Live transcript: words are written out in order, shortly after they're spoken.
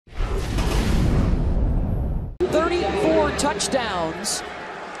34 touchdowns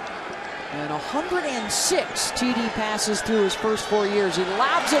and 106 TD passes through his first 4 years. He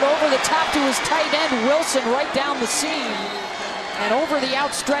lobs it over the top to his tight end, Wilson, right down the seam and over the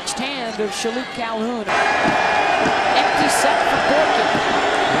outstretched hand of Shaluk Calhoun. Empty set for Borkin.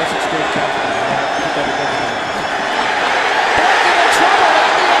 That's a great tackle. Borkin in trouble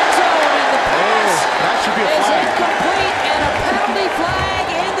in the end zone, and the pass that should be a is flag. incomplete, and a penalty flag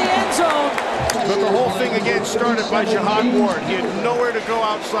in the end zone. But the whole thing again started by Jihad Ward. He had nowhere to go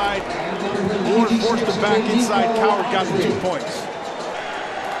outside. Ward forced him back inside. Coward got the 2 points.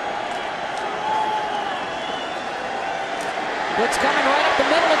 Blitz coming right up the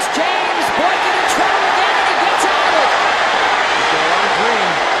middle. It's James. Boykin in trouble again, and he gets out of it. He's got a lot of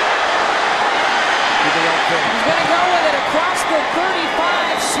green. Did the right thing. He's going to go with it across the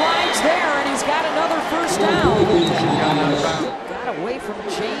 35. Slides there, and he's got another first down. Got away from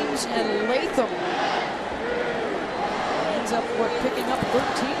James and Latham. Ends up picking up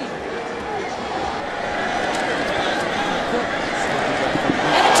 13.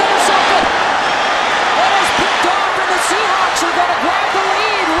 And it's intercepted. It is picked off, and the Seahawks are going to grab the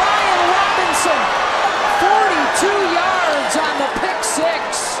lead. Ryan Robinson, 42 yards on the pick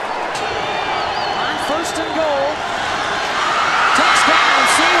six. On first and goal. Touchdown,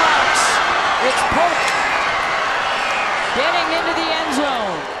 Seahawks. It's Polk getting into the end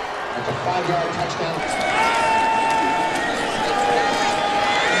zone. That's a 5-yard touchdown.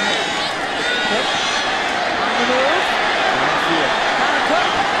 On the move. Connor Cook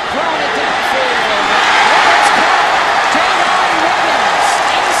throwing it downfield. It's caught. Javon Wiggins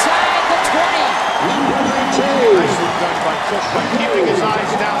inside the 20. Nicely done by Cook by keeping his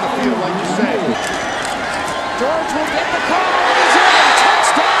eyes down the field, like you said. George will get the call, and he's in.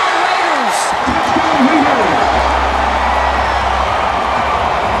 Touchdown, Raiders.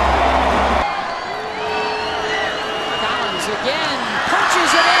 Collins again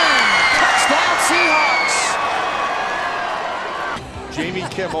punches it in. Touchdown, Seahawks. Jamie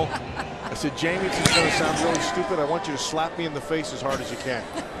Kimmel. I said, Jamie, this is going to sound really stupid. I want you to slap me in the face as hard as you can.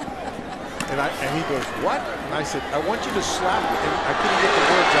 And he goes, what? And I said, I want you to slap me. And I couldn't get the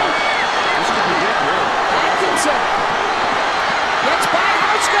words out. This could be it, really. Atkinson gets by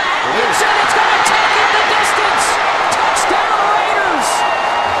Hauschka. Atkinson, it's going to take it the distance. Touchdown, Raiders.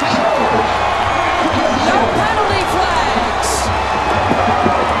 No penalty flags.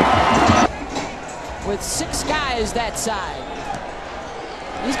 With 6 guys that side.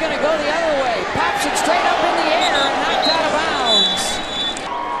 He's going to go the other way. Pops it straight up in the air and knocked out of bounds.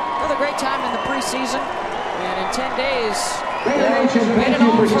 Another great time in the preseason. And in 10 days, made it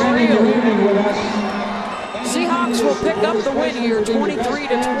all for real. Seahawks will pick up the win here,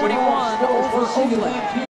 23-21 over Oakland.